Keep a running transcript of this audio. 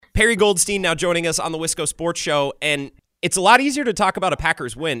Perry Goldstein now joining us on the Wisco Sports Show, and it's a lot easier to talk about a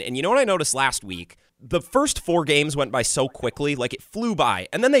Packers win. And you know what I noticed last week? The first 4 games went by so quickly, like it flew by,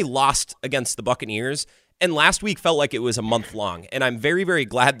 and then they lost against the Buccaneers, and last week felt like it was a month long. And I'm very, very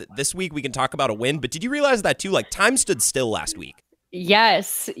glad that this week we can talk about a win. But did you realize that too? Like, time stood still last week.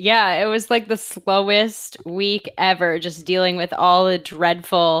 Yes. Yeah. It was like the slowest week ever, just dealing with all the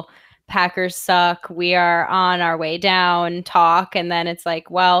dreadful Packers suck. We are on our way down talk. And then it's like,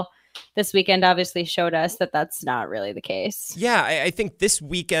 well, this weekend obviously showed us that that's not really the case. Yeah, I think this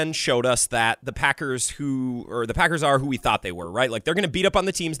weekend showed us that the Packers are who we thought they were, right? Like, they're going to beat up on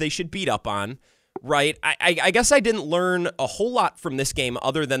the teams they should beat up on, right? I guess I didn't learn a whole lot from this game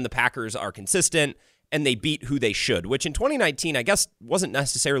other than the Packers are consistent and they beat who they should, which in 2019, I guess, wasn't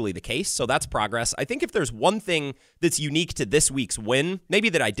necessarily the case, so that's progress. I think if there's one thing that's unique to this week's win, maybe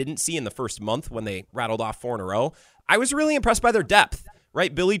that I didn't see in the first month when they rattled off 4 in a row, I was really impressed by their depth,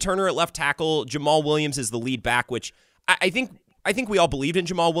 right? Billy Turner at left tackle, Jamal Williams is the lead back, which I think we all believed in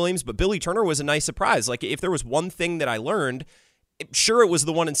Jamal Williams, but Billy Turner was a nice surprise. Like, if there was one thing that I learned, sure, it was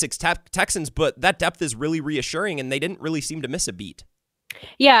the 1-6 Texans, but that depth is really reassuring, and they didn't really seem to miss a beat.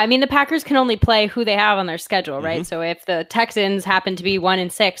 Yeah, I mean, the Packers can only play who they have on their schedule, right? Mm-hmm. So if the Texans happen to be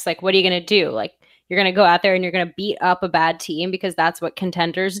 1-6, like, what are you going to do? Like, you're going to go out there and you're going to beat up a bad team because that's what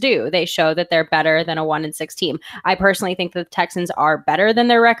contenders do. They show that they're better than a 1-6 team. I personally think that the Texans are better than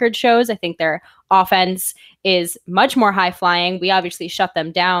their record shows. I think their offense is much more high flying. We obviously shut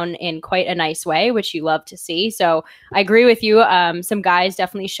them down in quite a nice way, which you love to see. So I agree with you. Some guys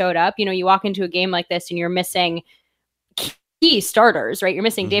definitely showed up. You know, you walk into a game like this and you're missing key starters, right? You're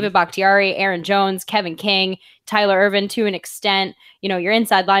missing David Bakhtiari, Aaron Jones, Kevin King, Tyler Ervin to an extent. You know, your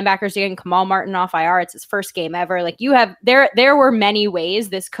inside linebackers, you're getting Kamal Martin off IR. It's his first game ever. Like, you have, there were many ways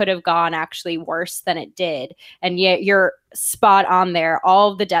this could have gone actually worse than it did. And yet you're spot on there.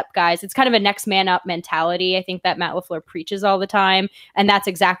 All of the depth guys, it's kind of a next man up mentality. I think that Matt LaFleur preaches all the time. And that's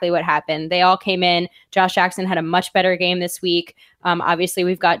exactly what happened. They all came in. Josh Jackson had a much better game this week. Obviously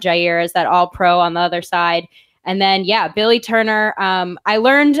we've got Jair as that all pro on the other side. And then, yeah, Billy Turner. I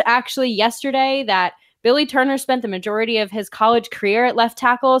learned actually yesterday that Billy Turner spent the majority of his college career at left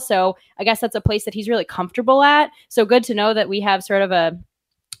tackle. So I guess that's a place that he's really comfortable at. So good to know that we have sort of a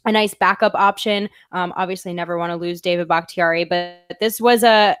nice backup option. Obviously never want to lose David Bakhtiari, but this was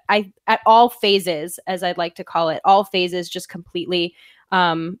at all phases, as I'd like to call it, all phases just completely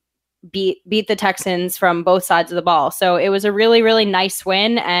beat the Texans from both sides of the ball. So it was a really, really nice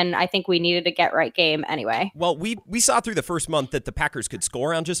win, and I think we needed a get-right game anyway. Well, we saw through the first month that the Packers could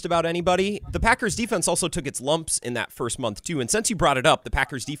score on just about anybody. The Packers defense also took its lumps in that first month too, and since you brought it up, the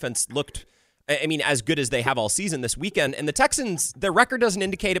Packers defense looked, I mean, as good as they have all season this weekend. And the Texans, their record doesn't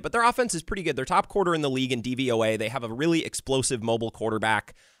indicate it, but their offense is pretty good. They're top quarter in the league in DVOA. They have a really explosive mobile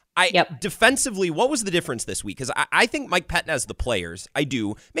quarterback. Defensively, what was the difference this week? Because I think Mike Pettin has the players. I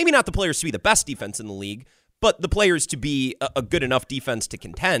do. Maybe not the players to be the best defense in the league, but the players to be a good enough defense to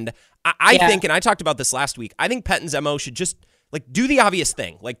contend. I think, and I talked about this last week, I think Pettin's MO should just, like, do the obvious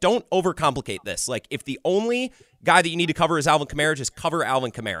thing. Like, don't overcomplicate this. Like, if the only guy that you need to cover is Alvin Kamara, just cover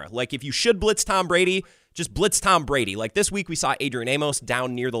Alvin Kamara. Like, if you should blitz Tom Brady, just blitz Tom Brady. Like, this week we saw Adrian Amos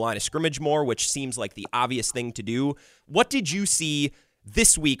down near the line of scrimmage more, which seems like the obvious thing to do. What did you see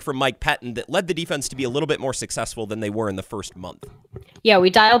this week from Mike Pettin that led the defense to be a little bit more successful than they were in the first month? Yeah, we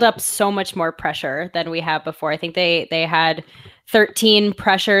dialed up so much more pressure than we have before. I think they had 13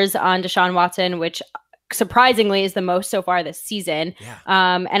 pressures on Deshaun Watson, which surprisingly is the most so far this season. Yeah.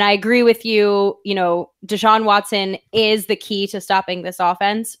 And I agree with you. You know, Deshaun Watson is the key to stopping this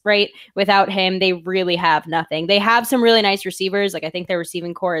offense, right? Without him, they really have nothing. They have some really nice receivers. Like, I think their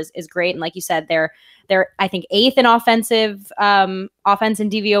receiving core is great. And like you said, they're I think 8th in offense in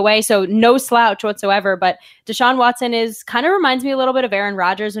DVOA. So no slouch whatsoever. But Deshaun Watson kind of reminds me a little bit of Aaron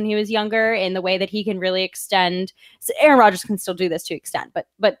Rodgers when he was younger, in the way that he can really extend. So Aaron Rodgers can still do this to extent,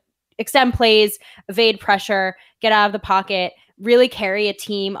 but extend plays, evade pressure, get out of the pocket, really carry a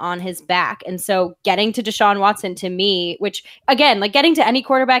team on his back. And so getting to Deshaun Watson, to me, which again, like, getting to any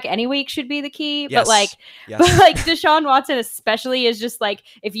quarterback any week should be the key. Yes. But like Deshaun Watson especially is just like,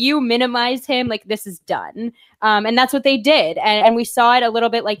 if you minimize him, like, this is done. And that's what they did. And we saw it a little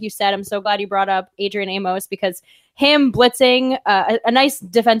bit, like you said. I'm so glad you brought up Adrian Amos, because him blitzing, a nice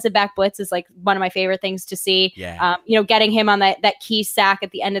defensive back blitz is like one of my favorite things to see. Yeah. Getting him on that key sack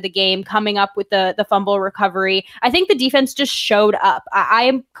at the end of the game, coming up with the fumble recovery. I think the defense just showed up. I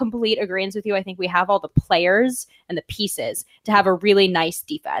am complete agreement with you. I think we have all the players and the pieces to have a really nice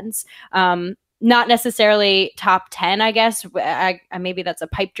defense. Not necessarily top 10, I guess. Maybe that's a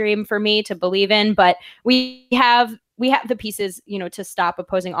pipe dream for me to believe in, but we have we have the pieces, to stop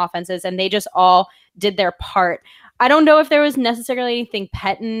opposing offenses, and they just all did their part. I don't know if there was necessarily anything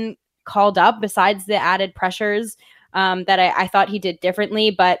Pettine called up besides the added pressures that I thought he did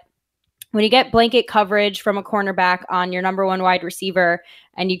differently, but when you get blanket coverage from a cornerback on your number one wide receiver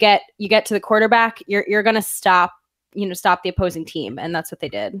and you get to the quarterback, you're going to stop the opposing team. And that's what they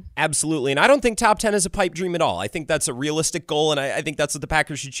did. Absolutely. And I don't think top 10 is a pipe dream at all. I think that's a realistic goal. And I think that's what the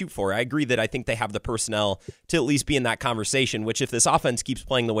Packers should shoot for. I agree that I think they have the personnel to at least be in that conversation, which if this offense keeps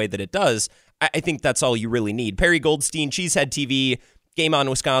playing the way that it does, I think that's all you really need. Perry Goldstein, Cheesehead TV, Game On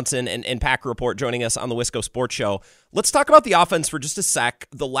Wisconsin, and Packer Report joining us on the Wisco Sports Show. Let's talk about the offense for just a sec.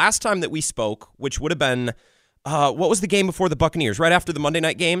 The last time that we spoke, which would have been, what was the game before the Buccaneers? Right after the Monday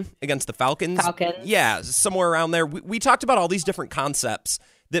night game against the Falcons? Yeah, somewhere around there. We talked about all these different concepts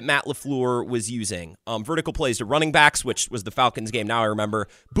that Matt LaFleur was using. Vertical plays to running backs, which was the Falcons game, now I remember.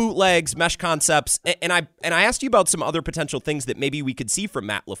 Bootlegs, mesh concepts. And I asked you about some other potential things that maybe we could see from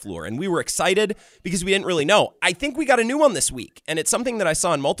Matt LaFleur. And we were excited because we didn't really know. I think we got a new one this week. And it's something that I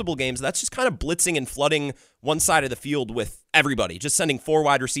saw in multiple games. That's just kind of blitzing and flooding one side of the field with everybody, just sending 4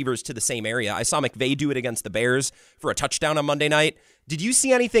 wide receivers to the same area. I saw McVay do it against the Bears for a touchdown on Monday night. Did you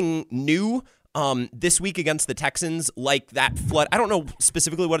see anything new this week against the Texans, like that flood? I don't know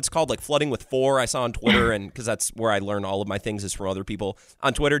specifically what it's called, like flooding with 4. I saw on Twitter, and because that's where I learn all of my things is from other people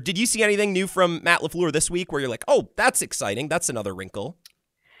on Twitter. Did you see anything new from Matt LaFleur this week where you're like, oh, that's exciting? That's another wrinkle.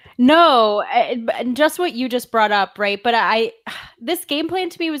 No, just what you just brought up, right? But this game plan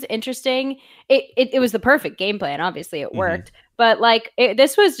to me was interesting. It was the perfect game plan. Obviously, it worked. But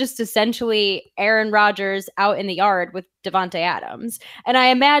this was just essentially Aaron Rodgers out in the yard with Davante Adams. And I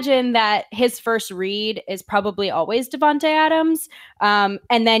imagine that his first read is probably always Davante Adams. And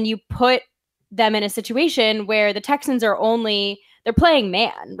then you put them in a situation where the Texans they're playing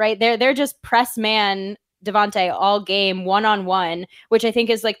man, right? They're just press man Davante all game one-on-one, which I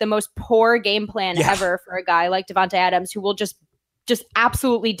think is like the most poor game plan ever for a guy like Davante Adams, who will just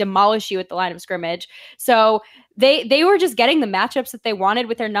absolutely demolish you at the line of scrimmage. So they were just getting the matchups that they wanted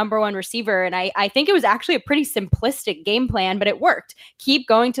with their number one receiver. And I think it was actually a pretty simplistic game plan, but it worked. Keep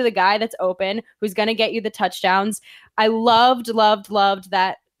going to the guy that's open, who's going to get you the touchdowns. I loved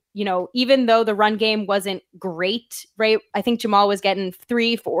that. Even though the run game wasn't great, right? I think Jamal was getting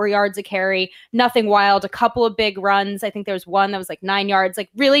 3-4 yards a carry, nothing wild, a couple of big runs. I think there was one that was like 9 yards, like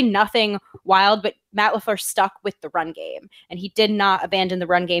really nothing wild, but Matt LaFleur stuck with the run game and he did not abandon the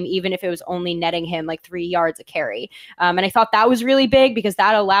run game, even if it was only netting him like 3 yards a carry. And I thought that was really big because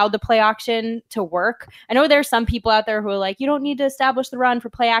that allowed the play action to work. I know there are some people out there who are like, you don't need to establish the run for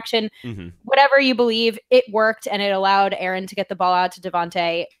play action. Whatever you believe, it worked and it allowed Aaron to get the ball out to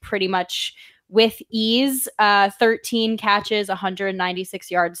Davante pretty much with ease. 13 catches,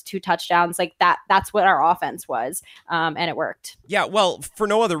 196 yards, 2 touchdowns. Like that's what our offense was. And it worked. Yeah, well, for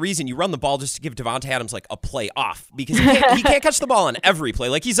no other reason, you run the ball just to give Davante Adams like a play off because he can't catch the ball on every play.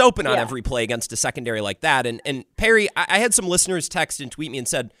 Like he's open on every play against a secondary like that. And Perry, I had some listeners text and tweet me and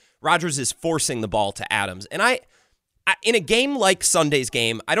said Rodgers is forcing the ball to Adams. And I in a game like Sunday's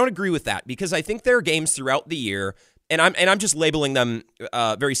game, I don't agree with that because I think there are games throughout the year, and I'm just labeling them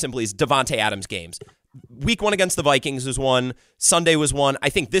very simply as Davante Adams games. Week 1 against the Vikings was one. Sunday was one. I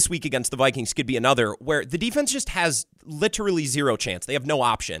think this week against the Vikings could be another where the defense just has literally zero chance. They have no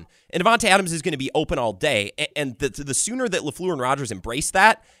option. And Davante Adams is going to be open all day. And the sooner that LaFleur and Rodgers embrace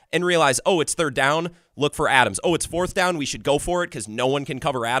that and realize, oh, it's 3rd down, look for Adams. Oh, it's 4th down, we should go for it because no one can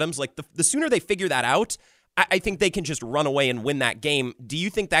cover Adams. Like the sooner they figure that out, I think they can just run away and win that game. Do you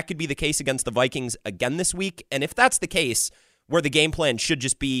think that could be the case against the Vikings again this week? And if that's the case, where the game plan should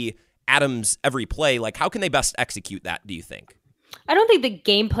just be Adams every play, like how can they best execute that, do you think? I don't think the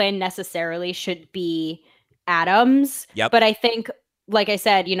game plan necessarily should be Adams. But I think, like I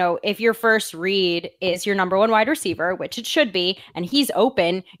said, if your first read is your number one wide receiver, which it should be, and he's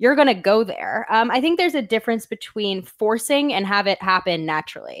open, you're going to go there. I think there's a difference between forcing and have it happen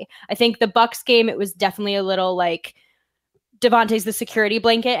naturally. I think the Bucs game, it was definitely a little like Davante's the security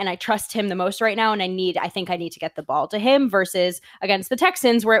blanket and I trust him the most right now. And I think I need to get the ball to him versus against the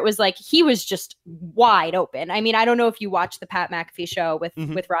Texans where it was like, he was just wide open. I mean, I don't know if you watch the Pat McAfee show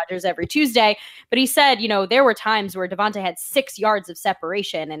with Rodgers every Tuesday, but he said, there were times where Davante had 6 yards of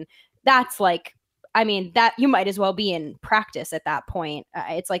separation. And that's like, I mean, that you might as well be in practice at that point.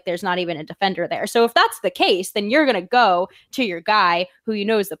 It's like there's not even a defender there. So if that's the case, then you're going to go to your guy who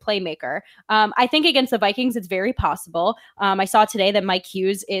is the playmaker. I think against the Vikings, it's very possible. I saw today that Mike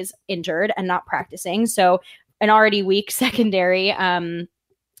Hughes is injured and not practicing. So an already weak secondary.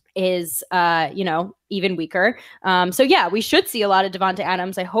 is even weaker. So yeah, we should see a lot of Davante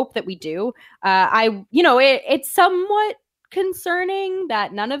Adams. I hope that we do. It's somewhat concerning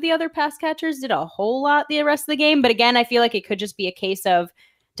that none of the other pass catchers did a whole lot the rest of the game. But again, I feel like it could just be a case of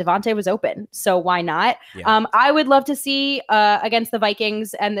Davante was open, so why not? Yeah. I would love to see against the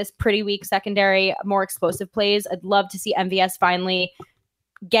Vikings and this pretty weak secondary more explosive plays. I'd love to see MVS finally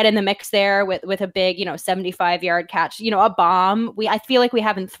get in the mix there with a big 75-yard catch, a bomb. I feel like we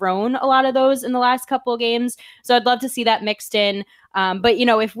haven't thrown a lot of those in the last couple of games, so I'd love to see that mixed in. But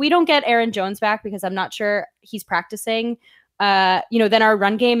if we don't get Aaron Jones back, because I'm not sure he's practicing, then our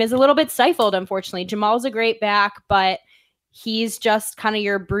run game is a little bit stifled, unfortunately. Jamal's a great back, but he's just kind of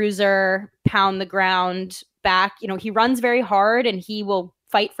your bruiser, pound the ground back. He runs very hard and he will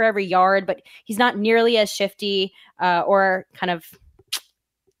fight for every yard, but he's not nearly as shifty or kind of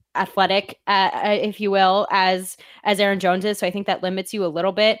athletic, if you will, as Aaron Jones is. So I think that limits you a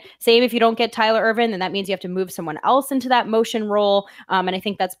little bit. Same if you don't get Tyler Ervin, then that means you have to move someone else into that motion role. And I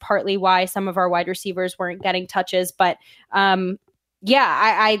think that's partly why some of our wide receivers weren't getting touches. But I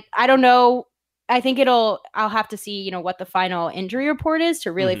don't know. I think I'll have to see, what the final injury report is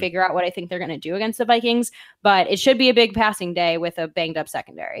to really figure out what I think they're going to do against the Vikings. But it should be a big passing day with a banged up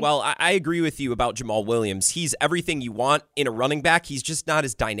secondary. Well, I agree with you about Jamal Williams. He's everything you want in a running back. He's just not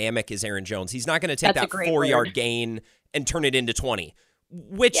as dynamic as Aaron Jones. He's not going to take that 4-yard gain and turn it into 20.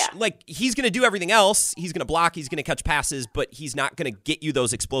 Which, he's going to do everything else. He's going to block, he's going to catch passes, but he's not going to get you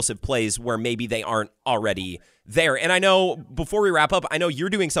those explosive plays where maybe they aren't already there. And I know, before we wrap up, I know you're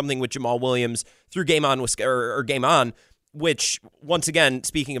doing something with Jamal Williams through Game On, or Game On, which, once again,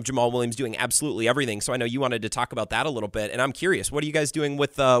 speaking of Jamal Williams doing absolutely everything, so I know you wanted to talk about that a little bit, and I'm curious, what are you guys doing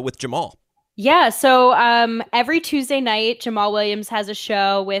with Jamal? Yeah, so every Tuesday night, Jamal Williams has a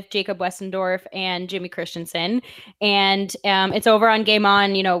show with Jacob Westendorf and Jimmy Christensen, and it's over on Game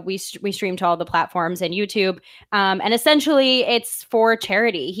On. We stream to all the platforms and YouTube, and essentially it's for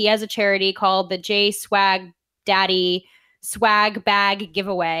charity. He has a charity called the J Swag Daddy Swag Bag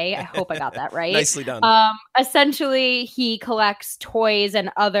Giveaway. I hope I got that right. Nicely done. Essentially, he collects toys and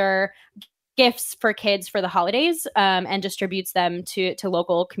other gifts for kids for the holidays and distributes them to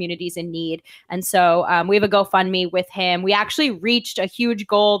local communities in need. And so we have a GoFundMe with him. We actually reached a huge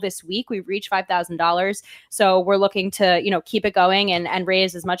goal this week. We reached $5,000. So we're looking to, keep it going and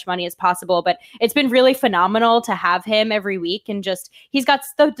raise as much money as possible. But it's been really phenomenal to have him every week. And he's got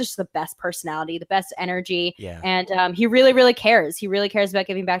just the best personality, the best energy. Yeah. And he really, really cares. He really cares about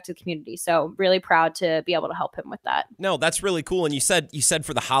giving back to the community. So really proud to be able to help him with that. No, that's really cool. And you said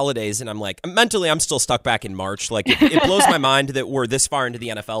for the holidays, and I'm like, mentally, I'm still stuck back in March. Like, it blows my mind that we're this far into the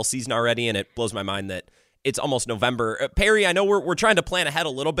NFL season already, and it blows my mind that it's almost November. Perry, I know we're trying to plan ahead a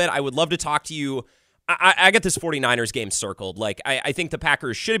little bit. I would love to talk to you. I got this 49ers game circled. Like, I think the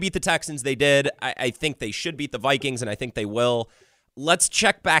Packers should have beat the Texans. They did. I think they should beat the Vikings, and I think they will. Let's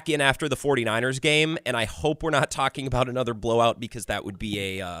check back in after the 49ers game, and I hope we're not talking about another blowout, because that would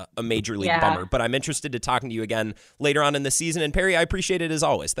be a major league bummer. But I'm interested to talking to you again later on in the season. And Perry, I appreciate it as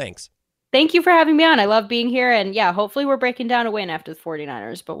always. Thanks. Thank you for having me on. I love being here. And yeah, hopefully we're breaking down a win after the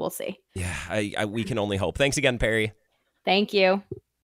 49ers, but we'll see. Yeah, we can only hope. Thanks again, Perry. Thank you.